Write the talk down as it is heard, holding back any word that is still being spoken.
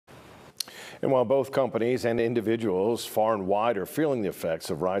And while both companies and individuals far and wide are feeling the effects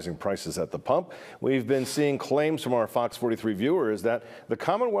of rising prices at the pump, we've been seeing claims from our Fox 43 viewers that the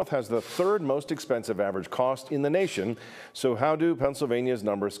Commonwealth has the third most expensive average cost in the nation. So how do Pennsylvania's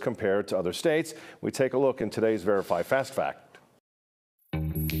numbers compare to other states? We take a look in today's Verify Fast Fact.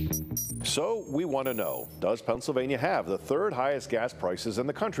 So we want to know, does Pennsylvania have the third highest gas prices in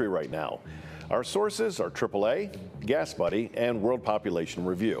the country right now? Our sources are AAA, Gas Buddy, and World Population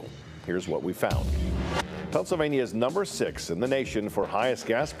Review. Here's what we found. Pennsylvania is number 6 in the nation for highest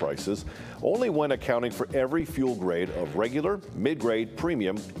gas prices, only when accounting for every fuel grade of regular, mid-grade,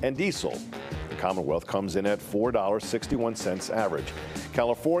 premium, and diesel. The Commonwealth comes in at $4.61 average.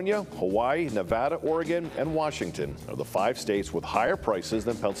 California, Hawaii, Nevada, Oregon, and Washington are the 5 states with higher prices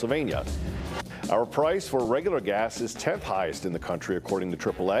than Pennsylvania. Our price for regular gas is 10th highest in the country, according to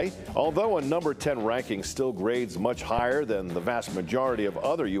AAA. Although a number 10 ranking still grades much higher than the vast majority of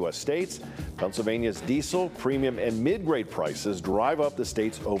other U.S. states, Pennsylvania's diesel, premium, and mid-grade prices drive up the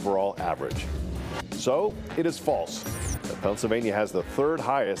state's overall average. So it is false that Pennsylvania has the third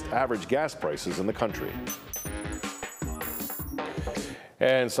highest average gas prices in the country.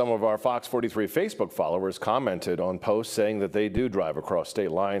 And some of our Fox 43 Facebook followers commented on posts saying that they do drive across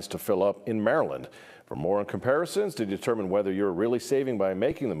state lines to fill up in Maryland. For more on comparisons to determine whether you're really saving by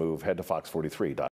making the move, head to fox43.com.